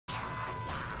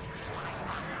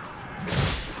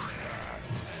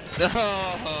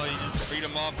Oh, you just freed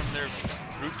them all from their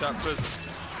rooftop prison.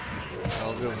 I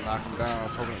was able to knock them down. I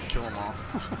was hoping to kill them all.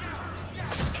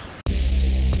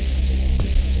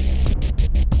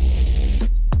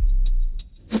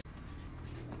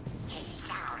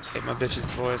 Hate my bitch's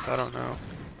voice, I don't know.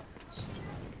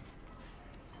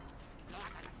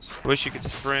 Wish you could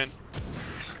sprint.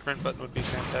 Sprint button would be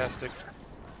fantastic.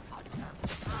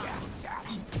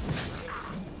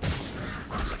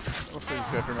 Looks like he's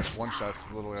got pretty much one-shots to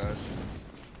the little guys.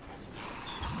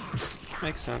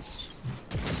 Makes sense.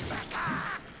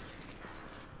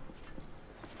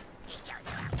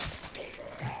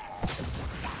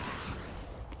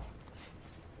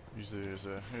 Usually here's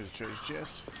a treasure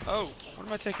chest. Oh, what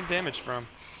am I taking damage from?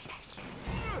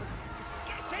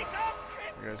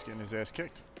 The guy's getting his ass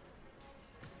kicked.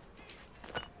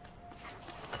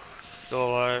 Still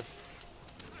alive.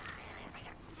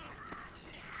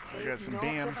 I got some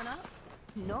BAMs.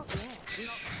 Not yet.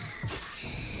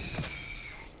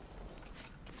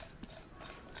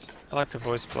 I like the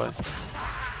voice play.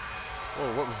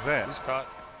 Whoa, what was that? Who's caught?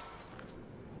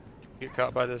 Get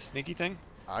caught by the sneaky thing?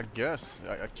 I guess.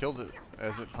 I killed it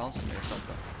as it pounced me or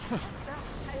something.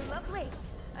 How lovely.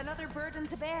 Another burden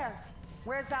to bear.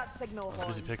 Where's that signal I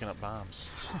was busy picking up bombs.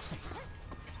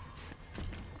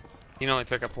 You can only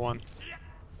pick up one.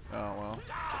 Oh, well.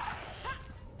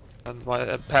 And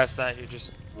past that, you're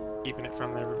just keeping it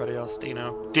from everybody else.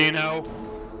 Dino. Dino!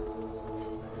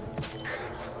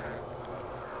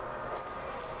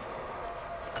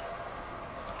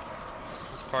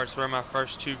 This part's where my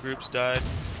first two groups died.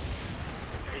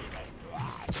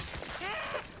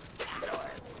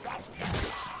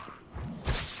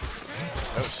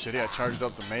 That was shitty. I charged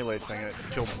up the melee thing and it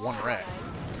killed one rat.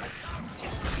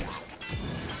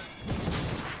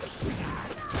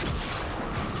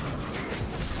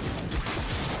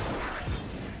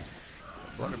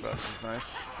 Blunderbuss is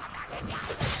nice.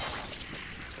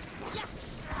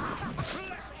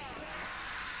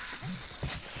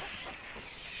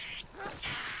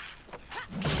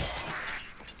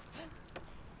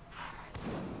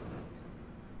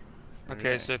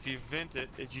 Okay, so if you vent it,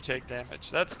 you take damage.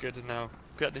 That's good to know.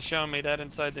 Got to show me that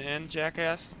inside the end,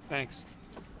 jackass. Thanks.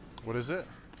 What is it?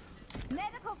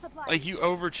 Medical supplies. Like you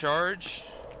overcharge,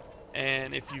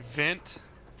 and if you vent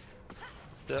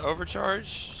the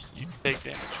overcharge, you take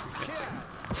damage from venting.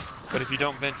 But if you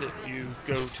don't vent it, you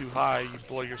go too high, you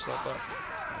blow yourself up.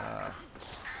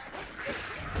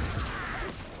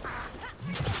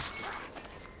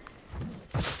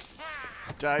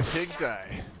 Die, pig,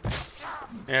 die.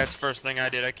 Yeah, that's the first thing I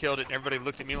did. I killed it, and everybody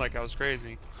looked at me like I was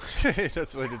crazy.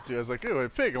 That's what I did too. I was like, ooh, a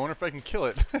pig. I wonder if I can kill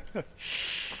it.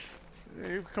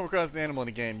 You come across an animal in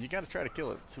a game, you gotta try to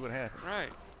kill it, see what happens. Right.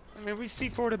 I mean, we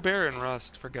C4'd a bear in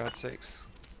Rust, for God's sakes.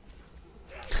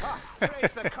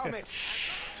 Praise the comet.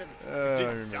 I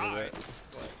remember that.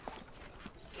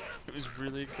 It was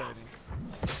really exciting.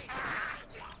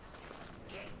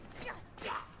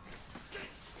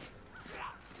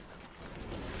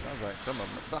 Sounds like some of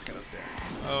them are fucking up there.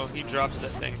 Oh, he drops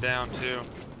that thing down, too.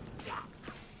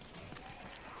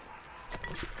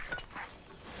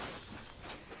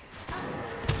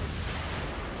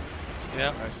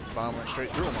 Yep. Nice, the bomb went straight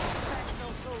through them all.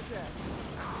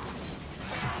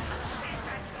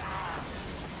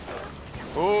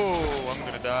 Oh, I'm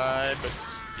gonna die, but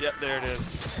yep, there it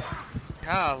is.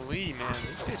 Golly, man,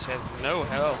 this bitch has no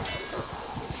health.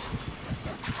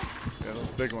 Yeah, those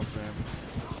big ones, man.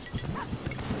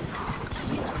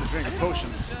 I'm gonna drink a potion.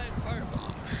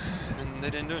 And they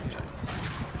didn't do anything.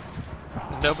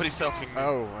 Nobody's helping me.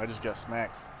 Oh, I just got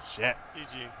smacked. Shit.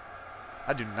 GG.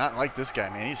 I do not like this guy,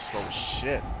 man. He's slow as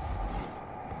shit.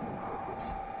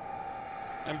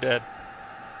 I'm dead.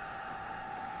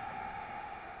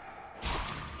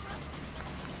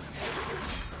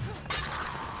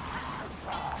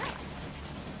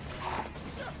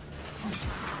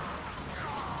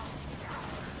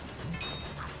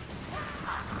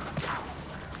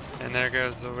 And there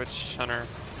goes the witch hunter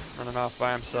running off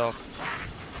by himself.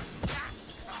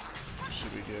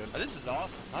 Should be good. Oh, this is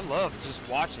awesome. I love just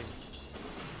watching.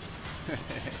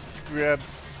 Scrub.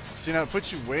 See, now it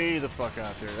puts you way the fuck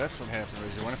out there. That's what happened,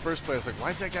 Razor. When I first played, I was like, why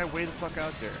is that guy way the fuck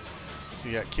out there? So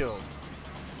you got killed.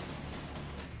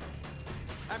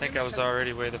 I think I was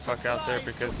already way the fuck out there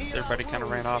because everybody kind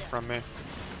of ran off from me.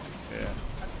 Yeah.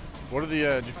 What are the,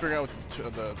 did you figure out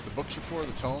what the books are for,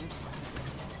 the tomes?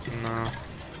 No.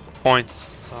 Points.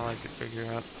 That's all I could figure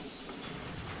out.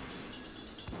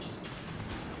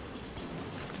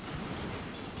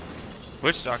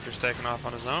 Witch Doctor's taking off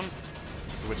on his own.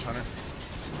 The Witch Hunter?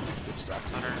 Witch Doctor.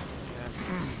 Hunter.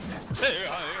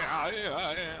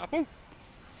 Yeah.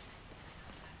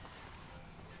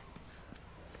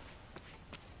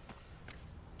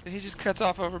 He just cuts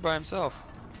off over by himself.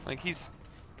 Like he's...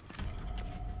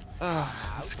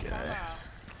 this guy.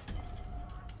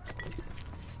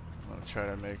 I'm gonna try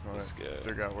to make one.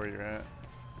 Figure out where you're at.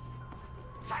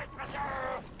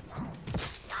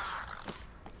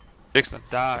 Dick's gonna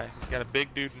die. He's got a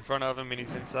big dude in front of him and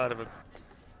he's inside of a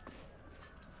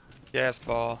gas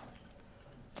ball.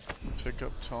 Pick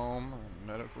up tome,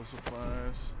 medical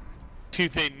supplies.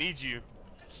 Dude, they need you.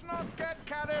 Let's not get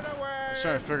carried away. I was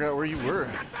trying to figure out where you were.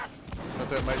 Thought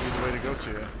that might be the way to go to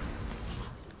you.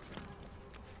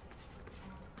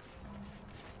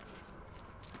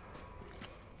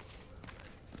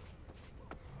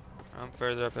 I'm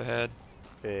further up ahead.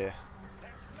 Yeah.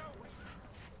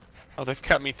 Oh, they've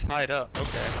got me tied up.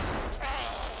 Okay.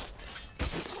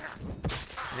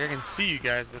 I can see you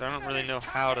guys, but I don't really know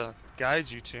how to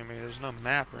guide you to me. There's no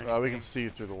map or anything. We can see you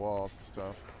through the walls and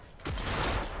stuff.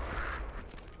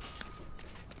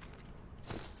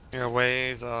 You're a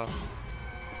ways off.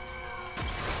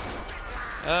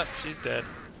 Oh, she's dead.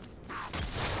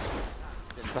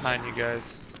 Behind you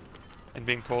guys. And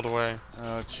being pulled away.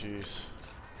 Oh, jeez.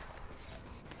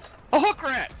 A hook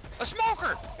rat! A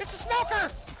smoker! It's a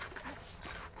smoker!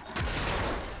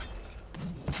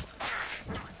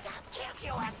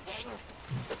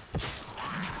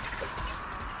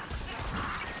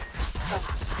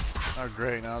 Oh,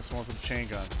 great. Now it's one with a chain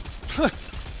gun.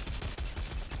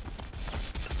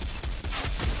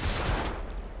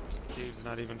 Dude's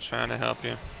not even trying to help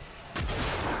you.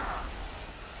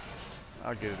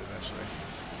 I'll get it eventually.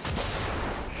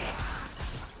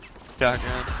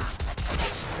 Shotgun.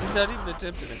 He's not even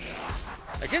attempting it.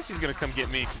 I guess he's gonna come get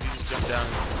me because he just jumped down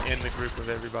in the group of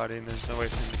everybody and there's no way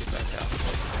for him to get back out.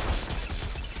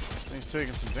 This thing's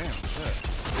taking some damage. Shit.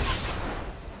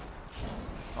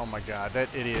 Oh my god,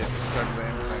 that idiot is starting to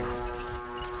everything.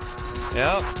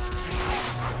 Yep.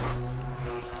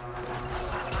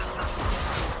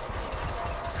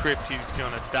 Crypty's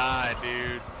gonna die,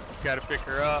 dude. Gotta pick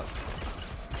her up.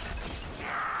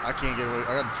 I can't get away.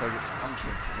 I gotta try to get. I'm just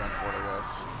gonna run for it, I guess.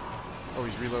 Oh,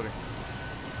 he's reloading.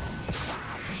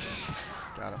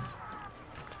 Got him.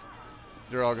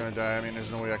 They're all gonna die. I mean,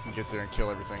 there's no way I can get there and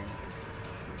kill everything.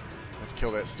 I have to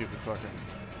kill that stupid fucking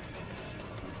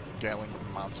Gatling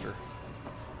monster.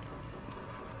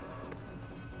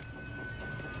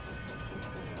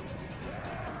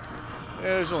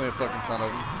 Yeah, there's only a fucking ton of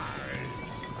them.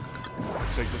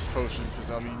 I'll take this potion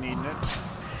because I'll be needing it.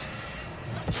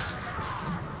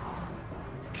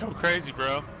 Go crazy,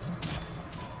 bro.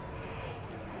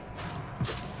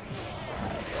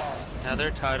 Now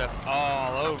they're tied up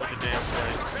all over the damn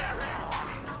place.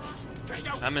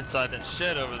 I'm inside that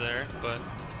shed over there, but...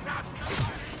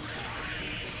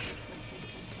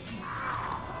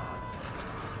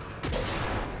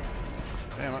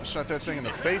 Damn, I shot that thing in the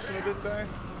face and it didn't die?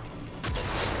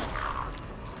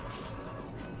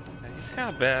 He's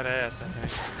kind of badass, I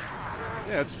think.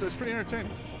 Yeah, it's pretty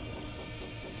entertaining.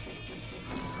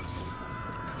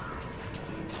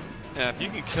 Yeah, if you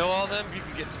can kill all them, you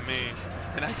can get to me,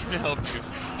 and I can help you.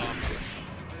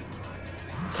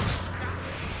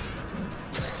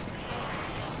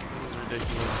 This is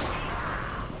ridiculous.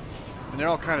 And they're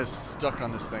all kind of stuck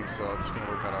on this thing, so it's gonna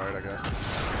work out alright, I guess.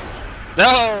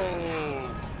 No!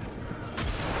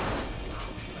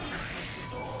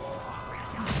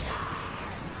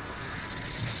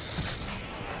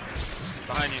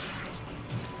 Behind you.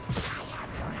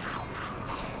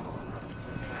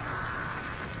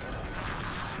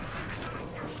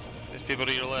 There's people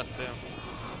to your left, too.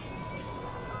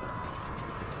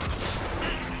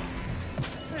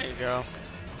 There you go.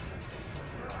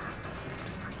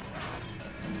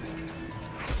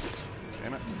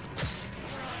 Damn it.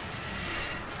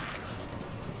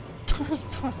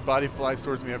 His body flies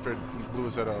towards me after it blew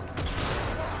his head off.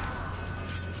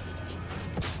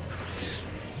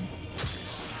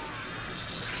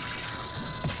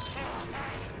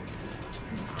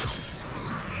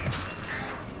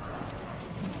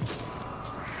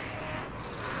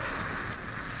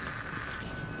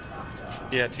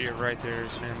 Yeah, to your right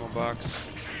there's an ammo box.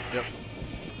 Yep.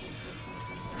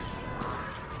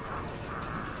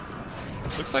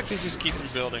 Looks like they just keep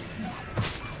rebuilding.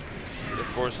 The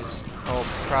forces. Oh,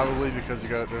 probably because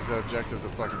there's that objective to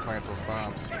fucking plant those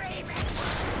bombs.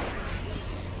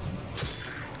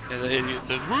 Yeah, the idiot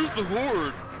says, "Where's the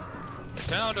horde?" I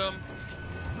found him.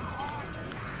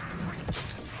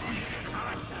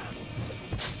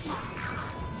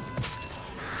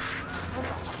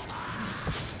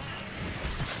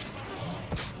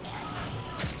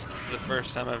 This is the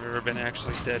first time I've ever been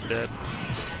actually dead.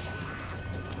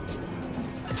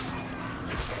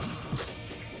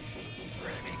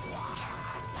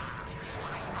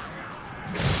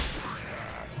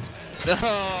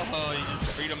 Oh, you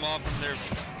just freed them all from their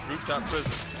rooftop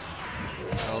prison.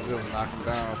 I was able to knock them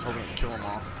down. I was hoping to kill them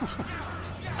all.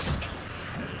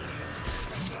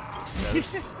 Yeah,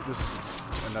 this is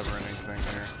a never-ending thing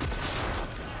here.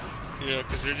 Yeah,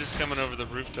 because they're just coming over the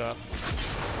rooftop.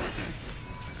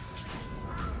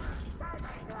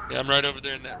 Yeah, I'm right over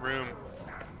there in that room.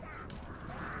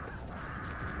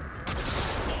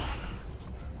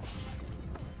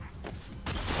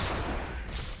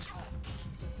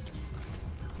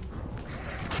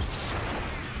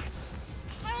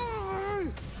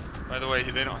 By the way,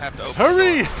 they don't have to open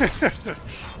Hurry! the door.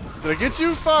 Did I get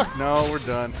you? Fuck! No, we're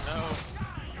done. No.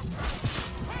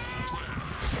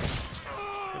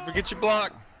 Don't forget your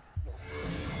block.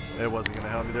 It wasn't gonna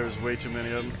help me. There was way too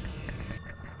many of them.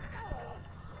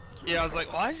 Yeah, I was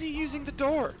like, why is he using the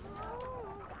door?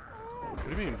 What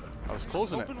do you mean? I was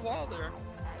closing it. Open wall there.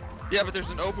 Yeah, but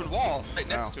there's an open wall right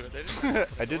next to it.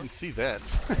 I didn't see that.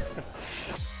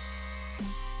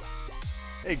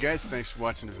 Hey guys, thanks for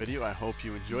watching the video. I hope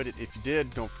you enjoyed it. If you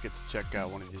did, don't forget to check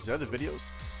out one of these other videos.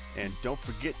 And don't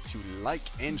forget to like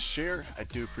and share. I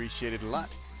do appreciate it a lot.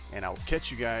 And I will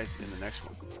catch you guys in the next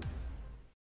one.